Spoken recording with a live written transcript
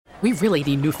We really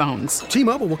need new phones.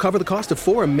 T-Mobile will cover the cost of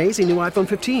 4 amazing new iPhone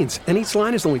 15s, and each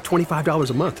line is only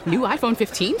 $25 a month. New iPhone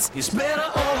 15s? It's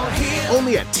better over here.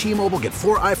 Only at T-Mobile, get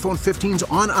 4 iPhone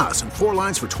 15s on us and 4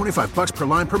 lines for $25 per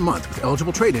line per month with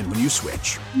eligible trade-in when you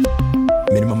switch.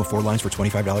 Minimum of 4 lines for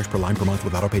 $25 per line per month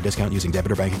with autopay discount using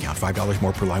debit or bank account. $5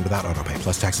 more per line without autopay,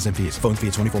 plus taxes and fees. Phone fee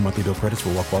at 24 monthly bill credits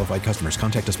for well-qualified customers.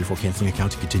 Contact us before canceling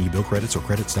account to continue bill credits or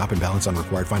credit stop and balance on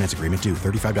required finance agreement due.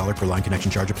 $35 per line connection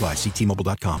charge applies. See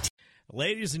T-Mobile.com.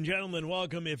 Ladies and gentlemen,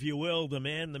 welcome, if you will, the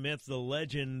man, the myth, the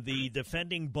legend, the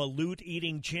defending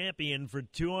balut-eating champion for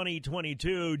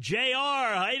 2022, JR.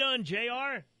 How you doing,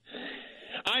 JR?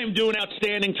 I am doing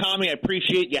outstanding, Tommy. I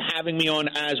appreciate you having me on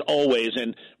as always.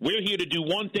 And we're here to do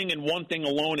one thing and one thing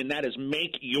alone, and that is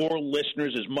make your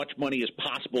listeners as much money as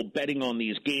possible betting on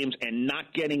these games and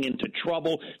not getting into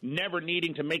trouble, never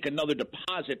needing to make another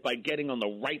deposit by getting on the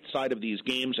right side of these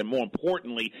games. And more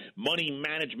importantly, money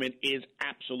management is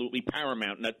absolutely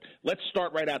paramount. Now, let's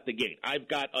start right out the gate. I've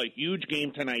got a huge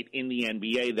game tonight in the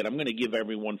NBA that I'm going to give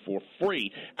everyone for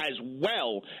free, as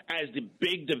well as the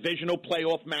big divisional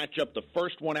playoff matchup, the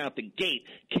first one out the gate.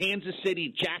 Kansas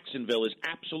City, Jacksonville is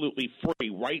absolutely free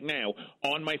right now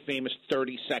on my famous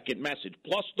 30-second message.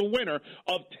 Plus the winner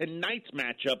of tonight's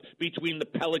matchup between the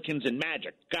Pelicans and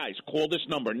Magic. Guys, call this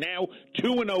number now,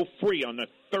 2-0 free on the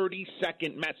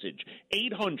 30-second message.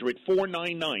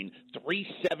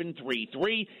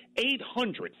 800-499-3733.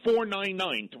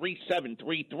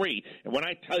 800-499-3733. And when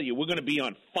I tell you, we're going to be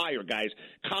on fire, guys.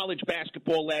 College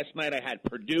basketball last night, I had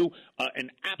Purdue, an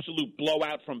absolute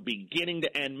blowout from beginning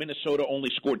to end. Minnesota only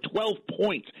scored 12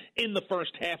 points in the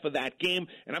first half of that game.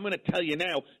 And I'm going to tell you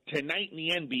now, tonight in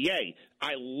the NBA,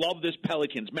 I love this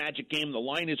Pelicans Magic game. The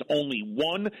line is only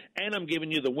 1, and I'm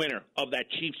giving you the winner of that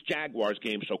Chiefs-Jaguars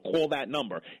game. So call that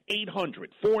number,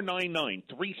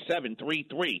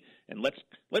 800-499-3733, and let's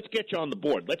get you on the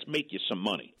board. Let's make you some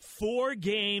money. 4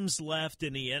 games left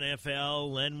in the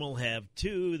NFL. Then we'll have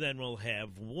 2. Then we'll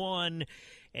have 1.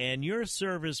 And your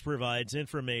service provides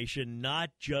information not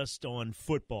just on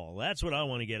football. That's what I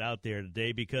want to get out there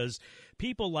today, because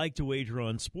people like to wager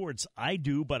on sports. I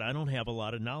do, but I don't have a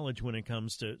lot of knowledge when it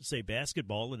comes to, say,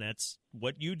 basketball, and that's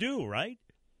what you do, right?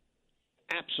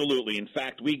 Absolutely. In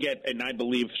fact, we get, and I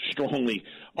believe strongly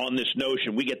on this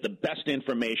notion, we get the best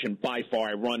information by far.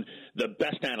 I run the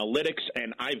best analytics,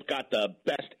 and I've got the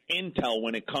best intel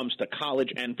when it comes to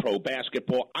college and pro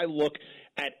basketball. I look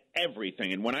at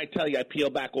everything. And when I tell you I peel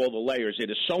back all the layers, it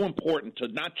is so important to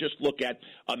not just look at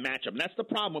a matchup. And that's the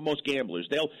problem with most gamblers.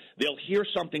 They'll hear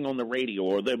something on the radio,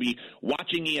 or they'll be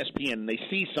watching ESPN and they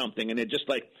see something, and they're just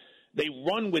like, they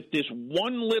run with this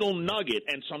one little nugget,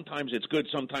 and sometimes it's good,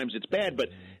 sometimes it's bad, but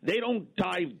they don't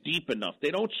dive deep enough.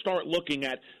 They don't start looking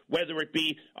at whether it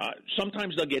be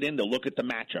sometimes they'll get in, they'll look at the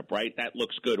matchup, right? That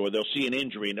looks good. Or they'll see an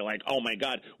injury, and they're like, oh, my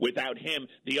God, without him,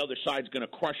 the other side's going to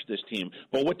crush this team.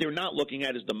 But what they're not looking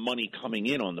at is the money coming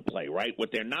in on the play, right?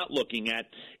 What they're not looking at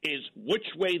is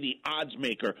which way the odds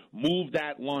maker moved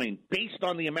that line based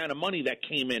on the amount of money that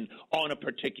came in on a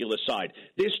particular side.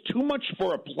 There's too much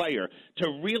for a player to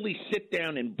really sit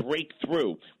down and break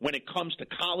through when it comes to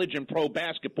college and pro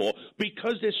basketball,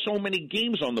 because there's so many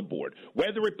games on the board,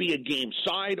 whether it be a game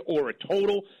side or a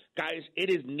total. Guys,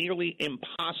 it is nearly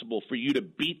impossible for you to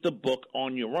beat the book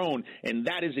on your own, and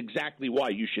that is exactly why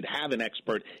you should have an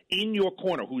expert in your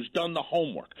corner who's done the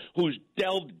homework, who's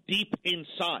delved deep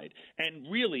inside,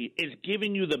 and really is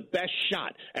giving you the best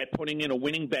shot at putting in a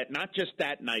winning bet, not just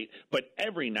that night, but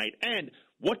every night, and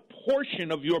what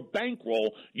portion of your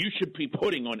bankroll you should be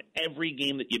putting on every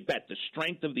game that you bet, the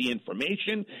strength of the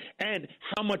information, and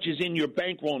how much is in your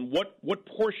bankroll, and what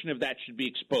portion of that should be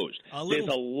exposed. There's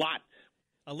a lot.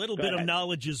 A little bit of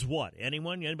knowledge is what?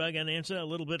 Anybody got an answer? A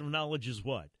little bit of knowledge is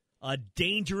what? A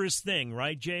dangerous thing,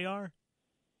 right, JR?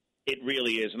 It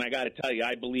really is, and I got to tell you,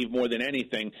 I believe more than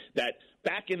anything that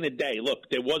back in the day, look,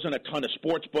 there wasn't a ton of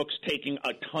sports books taking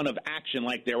a ton of action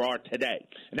like there are today.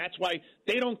 And that's why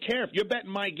they don't care. If you're betting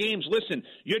my games, listen,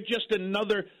 you're just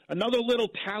another little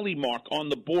tally mark on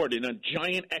the board in a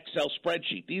giant Excel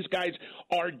spreadsheet. These guys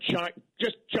are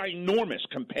just ginormous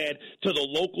compared to the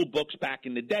local books back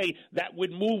in the day that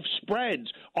would move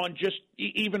spreads on just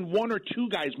even 1 or 2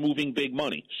 guys moving big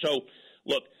money. So,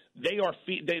 look, they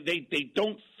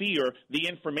don't fear the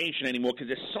information anymore, because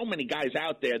there's so many guys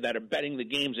out there that are betting the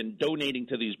games and donating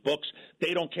to these books.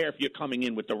 They don't care if you're coming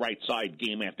in with the right side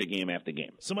game after game after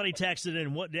game. Somebody texted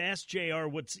in, ask JR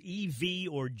what's EV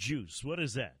or juice. What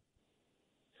is that?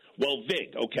 Well,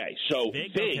 VIG, okay. So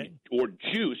VIG okay. or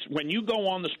juice, when you go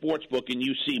on the sports book and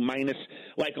you see minus,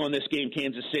 like on this game,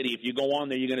 Kansas City, if you go on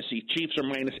there, you're going to see Chiefs are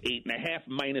minus 8.5,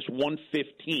 minus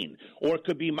 115, or it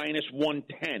could be minus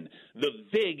 110. The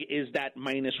VIG is that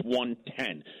minus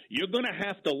 110. You're going to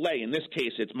have to lay, in this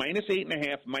case, it's minus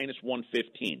 8.5, minus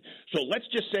 115. So let's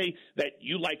just say that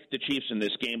you like the Chiefs in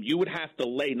this game. You would have to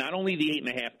lay not only the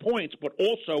 8.5 points, but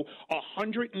also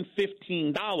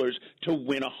 $115 to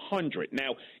win 100.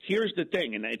 Now, here's the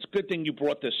thing, and it's a good thing you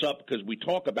brought this up because we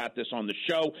talk about this on the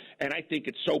show, and I think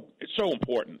it's so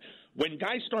important. When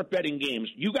guys start betting games,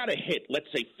 you got to hit, let's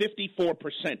say,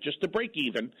 54% just to break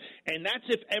even, and that's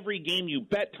if every game you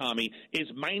bet, Tommy,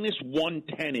 is minus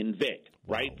 110 in VIG,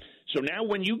 right? Wow. So now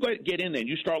when you get in there and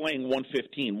you start laying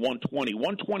 115, 120,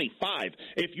 125,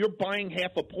 if you're buying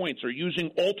half a points or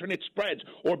using alternate spreads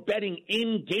or betting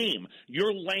in-game,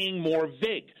 you're laying more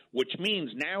VIG, which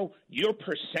means now your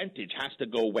percentage has to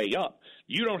go way up.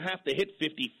 You don't have to hit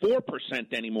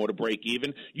 54% anymore to break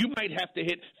even. You might have to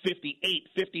hit 58,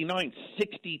 59,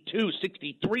 62,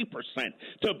 63%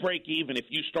 to break even if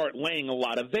you start laying a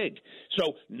lot of VIG.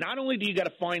 So not only do you got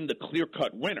to find the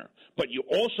clear-cut winner, but you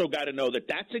also got to know that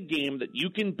that's a game that you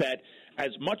can bet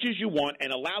as much as you want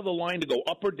and allow the line to go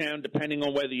up or down depending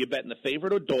on whether you're betting the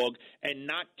favorite or dog and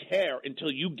not care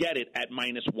until you get it at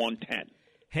minus 110.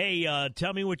 Hey,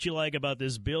 tell me what you like about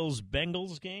this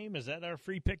Bills-Bengals game. Is that our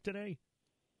free pick today?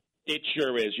 It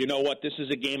sure is. You know what? This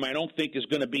is a game I don't think is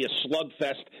going to be a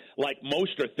slugfest like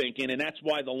most are thinking, and that's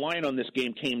why the line on this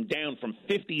game came down from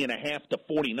 50.5 to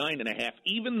 49.5,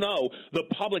 even though the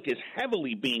public is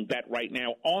heavily being bet right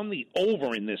now on the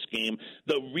over in this game.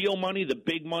 The real money, the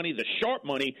big money, the sharp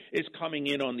money is coming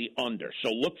in on the under. So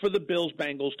look for the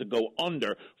Bills-Bengals to go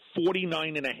under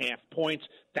 49.5 points.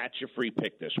 That's your free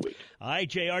pick this week. All right,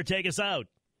 JR, take us out.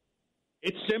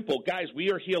 It's simple. Guys,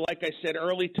 we are here, like I said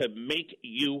early, to make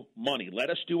you money. Let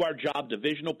us do our job.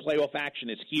 Divisional playoff action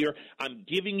is here. I'm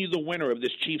giving you the winner of this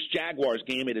Chiefs-Jaguars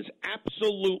game. It is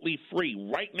absolutely free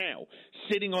right now,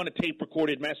 sitting on a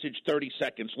tape-recorded message 30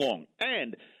 seconds long.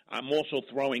 And I'm also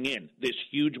throwing in this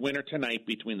huge winner tonight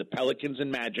between the Pelicans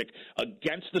and Magic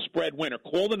against the spread winner.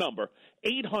 Call the number,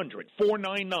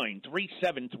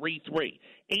 800-499-3733.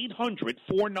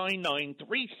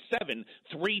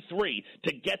 800-499-3733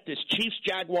 to get this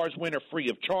Chiefs-Jaguars winner free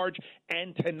of charge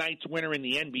and tonight's winner in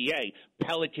the NBA,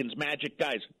 Pelicans Magic.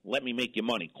 Guys, let me make you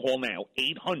money. Call now,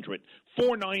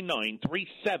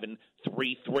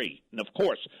 800-499-3733. And, of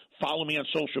course, follow me on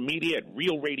social media at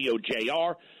Real Radio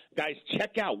JR. Guys,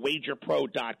 check out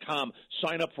wagerpro.com.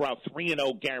 Sign up for our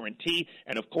 3-0 guarantee.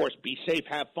 And, of course, be safe,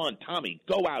 have fun. Tommy,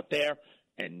 go out there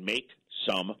and make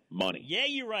some money. Yeah,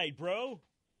 you're right, bro.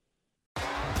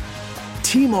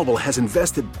 T-Mobile has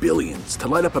invested billions to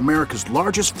light up America's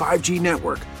largest 5G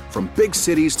network, from big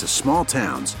cities to small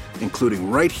towns, including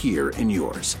right here in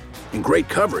yours. And great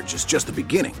coverage is just the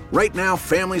beginning. Right now,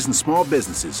 families and small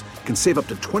businesses can save up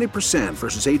to 20%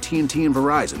 versus AT&T and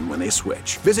Verizon when they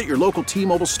switch. Visit your local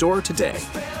T-Mobile store today.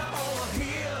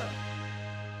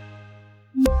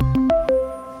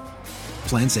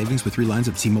 Plan savings with 3 lines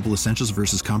of T-Mobile Essentials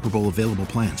versus comparable available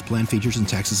plans. Plan features and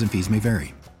taxes and fees may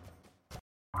vary.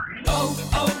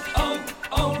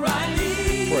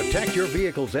 O'Reilly. Protect your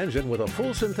vehicle's engine with a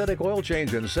full synthetic oil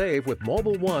change and save with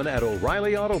Mobil 1 at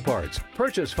O'Reilly Auto Parts.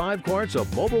 Purchase 5 quarts of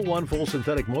Mobil 1 full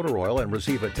synthetic motor oil and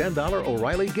receive a $10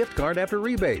 O'Reilly gift card after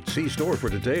rebate. See store for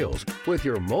details. With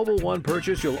your Mobil 1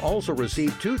 purchase, you'll also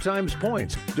receive 2 times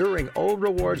points during O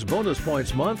Rewards Bonus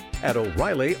Points Month at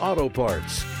O'Reilly Auto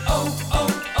Parts.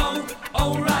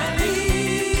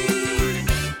 O'Reilly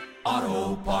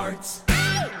Auto Parts.